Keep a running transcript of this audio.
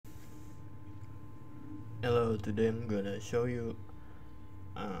Hello, today I'm gonna show you,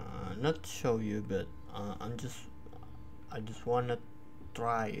 not show you, but I just wanna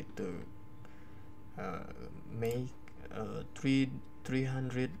try to make a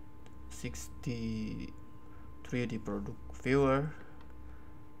 360 3D product viewer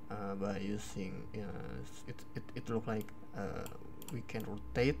by using it look like we can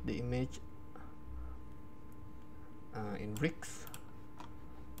rotate the image in bricks,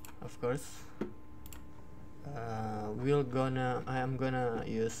 of course. I am gonna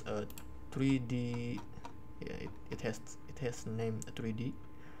use a 3D. Yeah, it has named 3D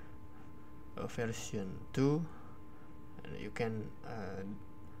version 2, and you can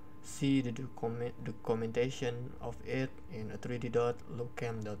see the documentation of it in a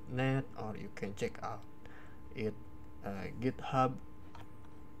 3d.locam.net, or you can check out it GitHub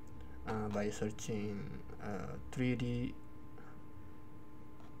by searching 3D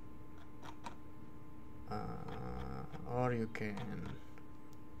or you can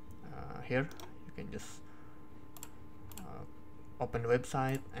here you can just open the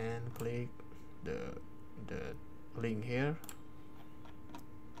website and click the link here.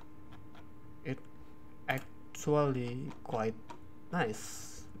 It actually quite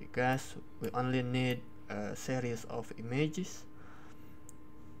nice because we only need a series of images,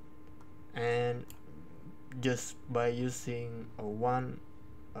 and just by using one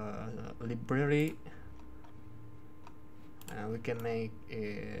library we can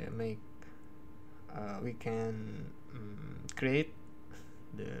we can create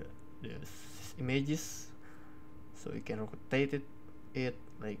the images, so we can rotate it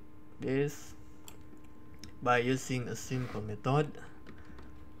like this by using a simple method.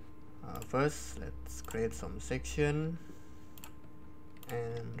 First, let's create some section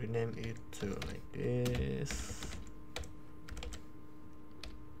and rename it to like this.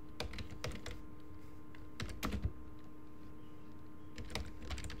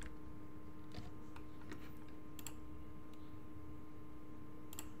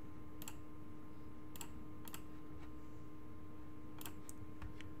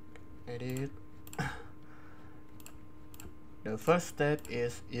 Edit. The first step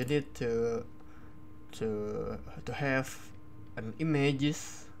is you need to have an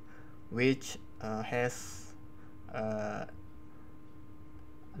images which has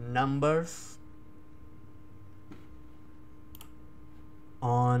numbers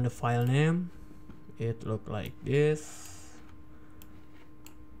on the file name. It look like this,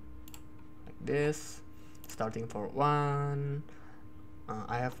 starting for 1.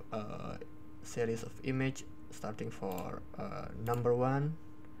 I have a series of image starting for number 1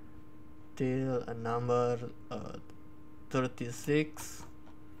 till a number 36.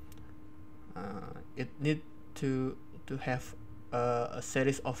 It need to have a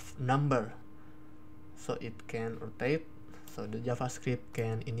series of number so it can rotate, so the JavaScript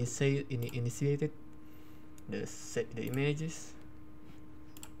can initiate the images.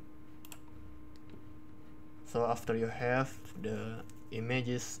 So after you have the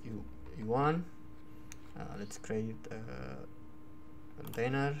images you want, let's create a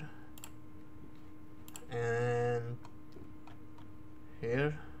container, and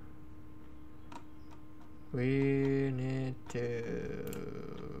here we need to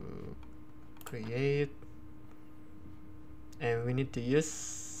create, and we need to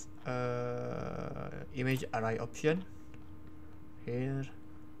use image array option here.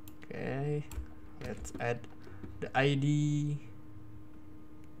 Okay, let's add the ID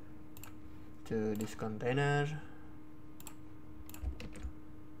to this container.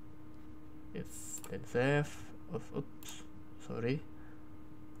 It's then save. Oops, sorry.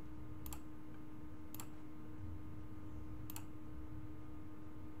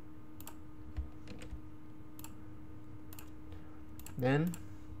 Then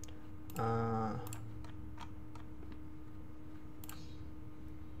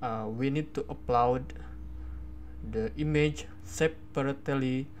we need to upload the image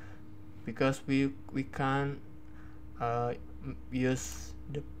separately, because we can't use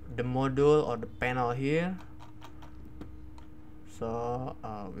the module or the panel here. So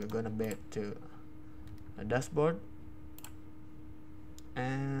we're gonna back to a dashboard,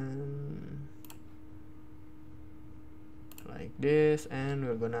 and like this, and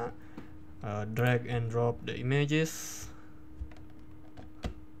we're gonna drag and drop the images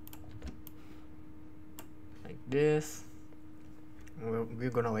like this.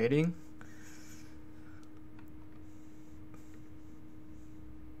 We're gonna waiting.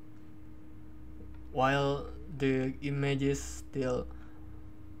 While the image is still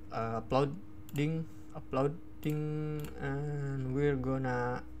uploading, and we're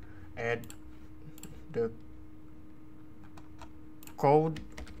gonna add the code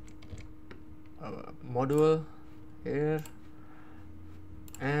module here,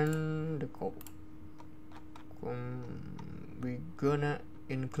 and the code we gonna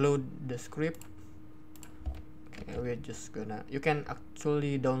include the script. Okay, we're just gonna, you can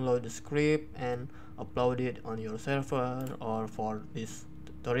actually download the script and upload it on your server, or for this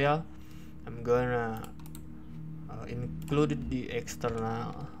tutorial I'm gonna include the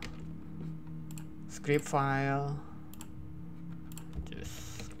external script file.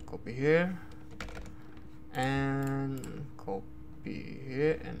 Just copy here and copy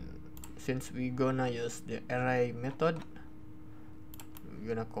here, and since we gonna use the array method,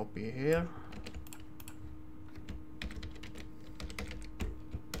 we're gonna copy here.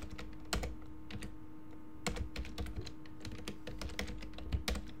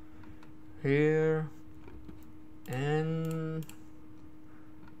 Here, and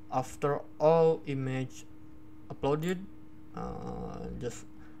after all image uploaded, just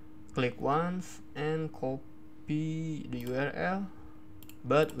click once and copy the URL,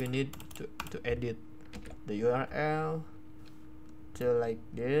 but we need to edit the URL to like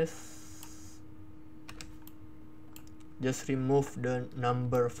this. Just remove the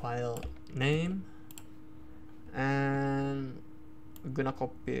number file name, and we're gonna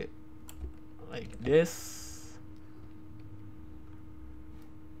copy it like this.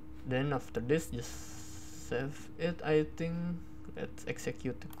 Then after this, just save it. I think let's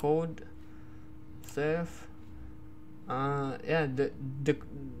execute the code. Save. Yeah,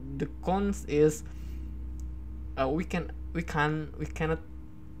 the cons is we cannot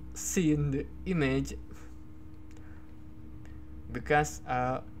see in the image because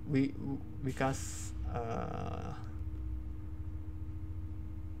we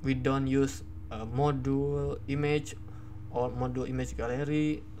don't use a module image or module image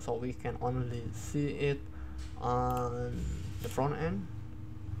gallery, so we can only see it on the front end.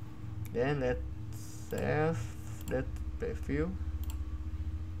 Then let's save that preview.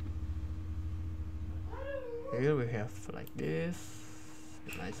 Here we have like this,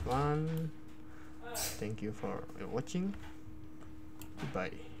 nice one. Thank you for watching.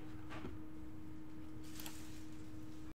 Goodbye.